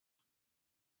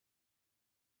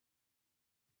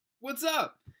What's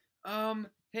up?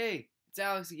 Hey, it's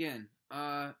Alex again.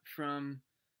 From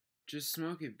Just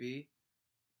Smoke It B.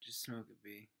 Just Smoke It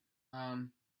B.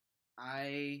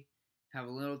 I have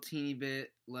a little teeny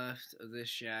bit left of this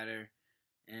shatter,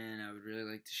 and I would really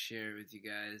like to share it with you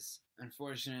guys.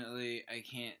 Unfortunately, I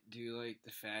can't do like the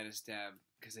fattest dab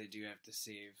because I do have to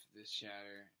save this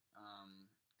shatter.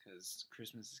 Because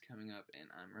Christmas is coming up and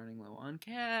I'm running low on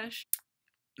cash.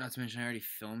 Not to mention, I already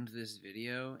filmed this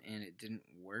video and it didn't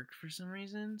work for some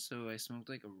reason. So I smoked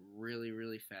like a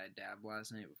really fat dab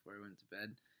last night before I went to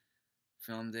bed.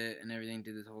 Filmed it and everything,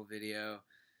 did this whole video.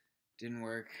 Didn't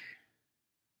work.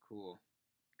 Cool.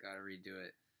 Gotta redo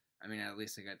it. I mean, at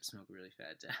least I got to smoke a really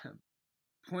fat dab.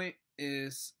 Point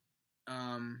is,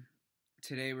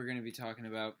 today we're going to be talking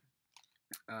about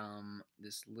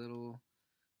this little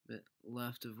bit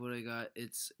left of what I got.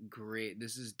 It's great.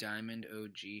 This is Diamond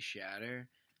OG Shatter.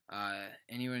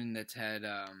 Anyone that's had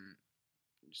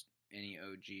just any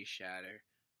OG Shatter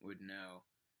would know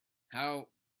how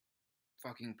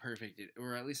fucking perfect it,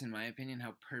 or at least in my opinion,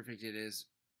 how perfect it is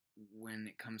when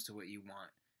it comes to what you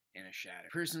want in a shatter.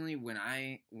 Personally, when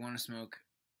I want to smoke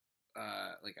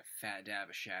like a fat dab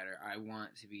of shatter, I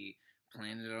want to be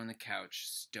planted on the couch,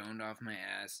 stoned off my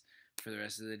ass for the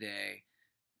rest of the day.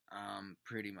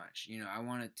 Pretty much. You know, I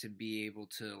want it to be able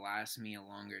to last me a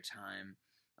longer time.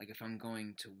 Like if I'm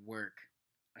going to work,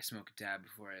 I smoke a dab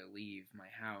before I leave my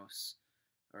house,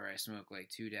 or I smoke like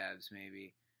 2 dabs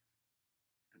maybe,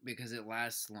 because it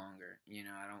lasts longer. You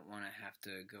know, I don't want to have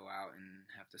to go out and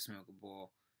have to smoke a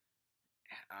bowl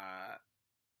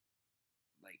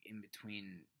like in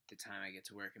between the time I get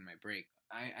to work and my break.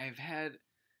 I've had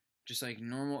just like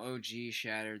normal OG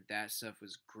shattered. That stuff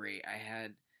was great. I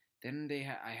had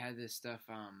this stuff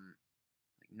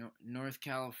like North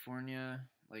California,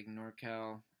 like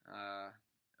NorCal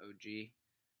OG. I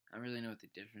don't really know what the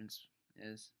difference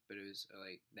is, but it was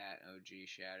like that OG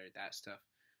shatter. That stuff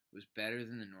was better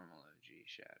than the normal OG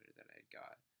shatter that I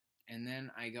got. And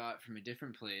then I got from a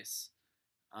different place.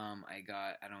 I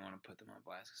don't want to put them on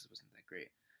blast because it wasn't that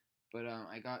great, but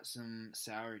I got some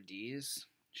Sour D's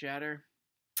shatter.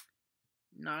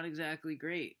 Not exactly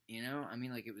great, you know? I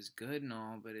mean, like, it was good and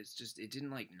all, but it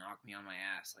didn't, like, knock me on my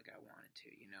ass like I wanted to,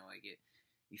 you know? Like,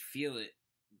 you feel it,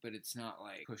 but it's not,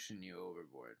 like, pushing you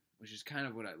overboard, which is kind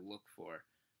of what I look for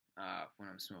when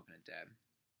I'm smoking a dab.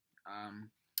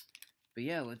 But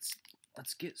yeah, let's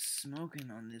get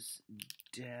smoking on this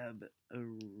dabbery.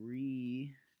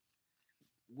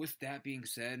 With that being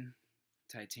said,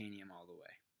 titanium all the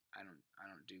way. I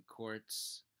don't do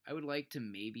quartz. I would like to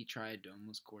maybe try a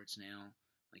domeless quartz nail,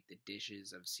 like the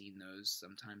dishes. I've seen those.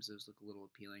 Sometimes those look a little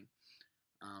appealing.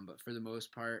 But for the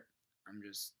most part, I don't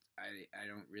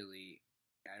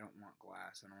want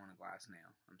glass. I don't want a glass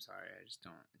nail. I'm sorry, I just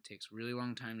don't. It takes a really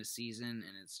long time to season,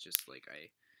 and it's just like I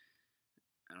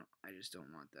just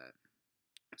don't want that.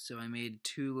 So I made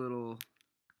two little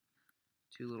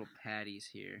patties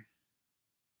here.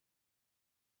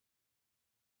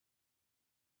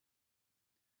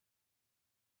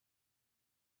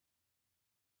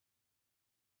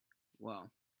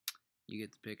 Well, you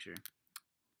get the picture.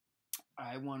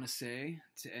 I want to say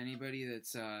to anybody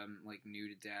that's like new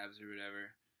to dabs or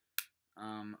whatever,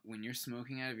 when you're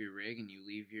smoking out of your rig and you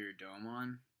leave your dome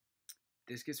on,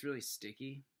 this gets really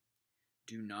sticky.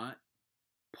 Do not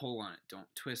pull on it.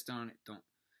 Don't twist on it. Don't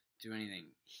do anything.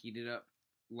 Heat it up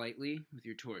lightly with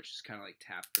your torch. Just kind of like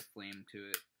tap the flame to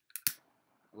it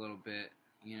a little bit.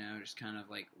 You know, just kind of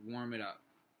like warm it up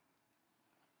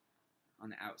on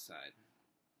the outside,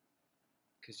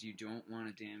 because you don't want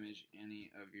to damage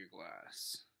any of your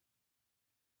glass.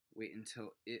 Wait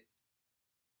until it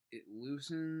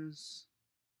loosens.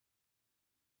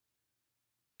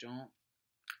 Don't,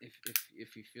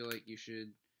 if you feel like you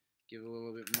should give a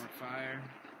little bit more fire,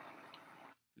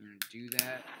 you know, do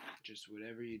that. Just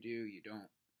whatever you do, you don't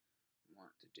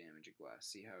want to damage your glass.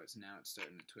 See how it's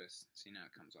starting to twist. See, now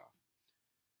it comes off.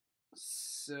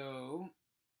 So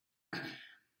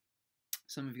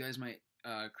some of you guys might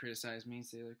criticize me,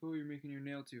 say like, oh, you're making your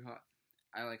nail too hot.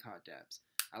 I like hot dabs.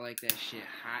 I like that shit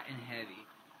hot and heavy.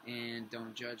 And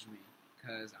don't judge me,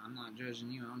 because I'm not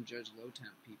judging you. I don't judge low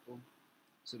temp people.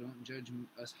 So don't judge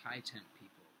us high temp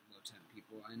people, low temp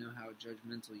people. I know how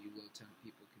judgmental you low temp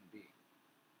people can be.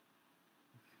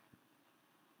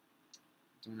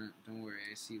 Don't worry,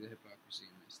 I see the hypocrisy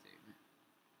in my statement.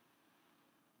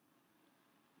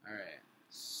 Alright,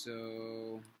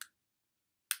 so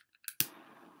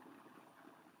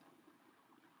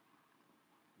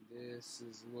this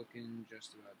is looking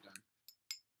just about done.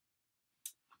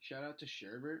 Shout out to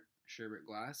Sherbert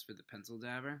Glass for the pencil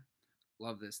dabber.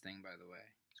 Love this thing, by the way.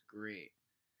 It's great.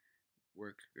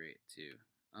 work great too.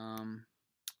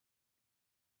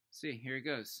 See, here it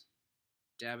goes.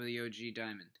 Dab of the OG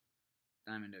Diamond.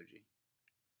 Diamond OG.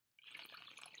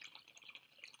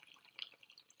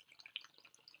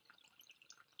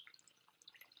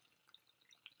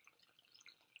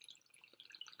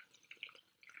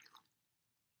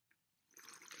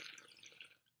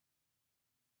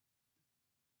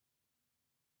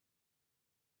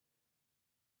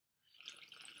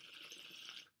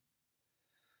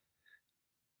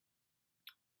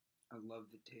 I love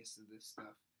the taste of this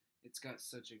stuff. It's got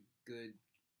such a good,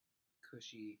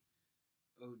 cushy,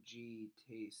 OG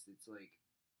taste. It's like,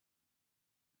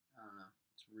 I don't know.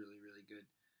 It's really, really good.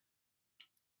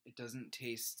 It doesn't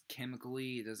taste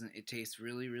chemically. It tastes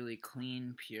really, really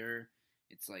clean, pure.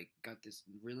 It's like got this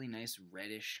really nice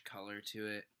reddish color to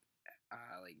it.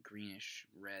 Like greenish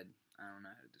red. I don't know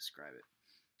how to describe it.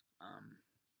 Um,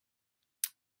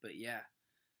 but yeah,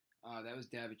 that was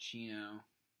Davicino.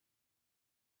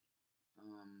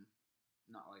 Um,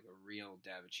 Not like a real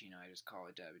Davicino. I just call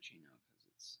it Davicino because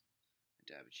it's a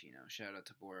Davicino. Shout out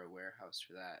to Bora Warehouse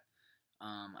for that.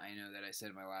 I know that I said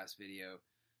in my last video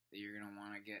that you're gonna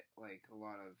want to get like a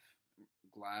lot of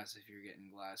glass. If you're getting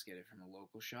glass, get it from a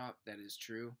local shop. That is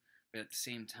true, but at the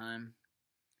same time,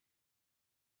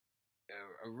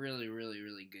 a really, really,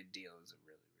 really good deal is a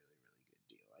really, really, really good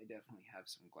deal. I definitely have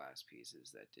some glass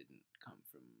pieces that didn't come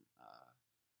from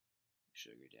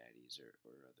Sugar Daddies or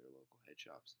other local head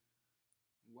shops.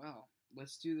 Well,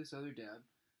 let's do this other dab.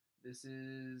 This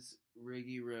is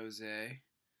Riggy Rose,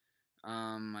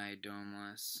 my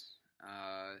domeless,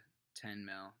 10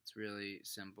 mil. It's really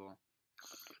simple.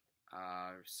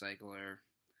 Recycler.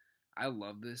 I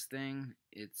love this thing.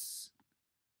 It's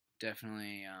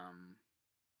definitely,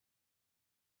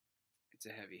 it's a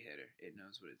heavy hitter. It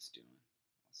knows what it's doing.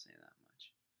 I'll say that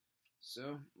much.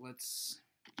 So let's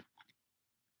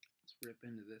rip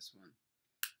into this one.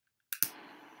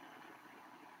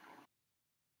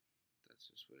 That's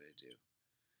just what I do.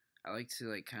 I like to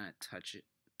like kind of touch it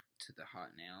to the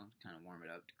hot nail, kind of warm it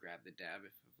up to grab the dab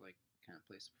if I've like kind of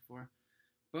placed it before.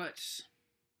 But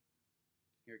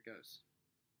here it goes.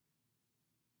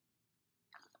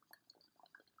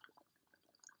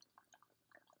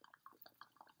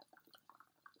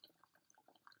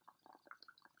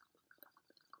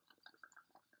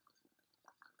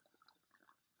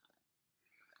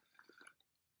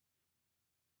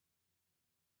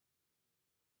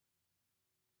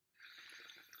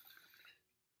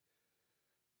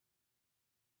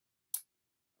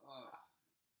 Oh,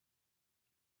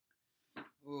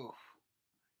 ooh.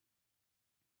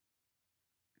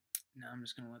 Now I'm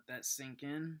just gonna let that sink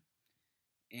in,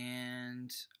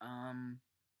 and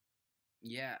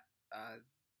yeah,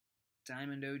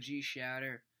 Diamond OG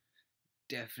Shatter.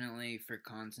 Definitely for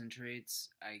concentrates,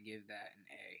 I give that an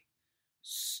A.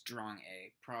 Strong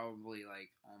A. Probably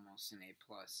like almost an A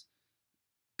plus.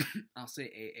 I'll say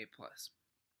A plus.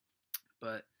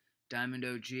 But Diamond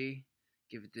OG,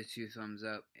 give it the 2 thumbs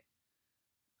up.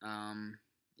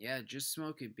 Yeah, just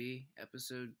smoke it, B.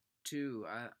 Episode 2.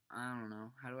 I don't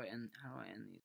know. How do I end these?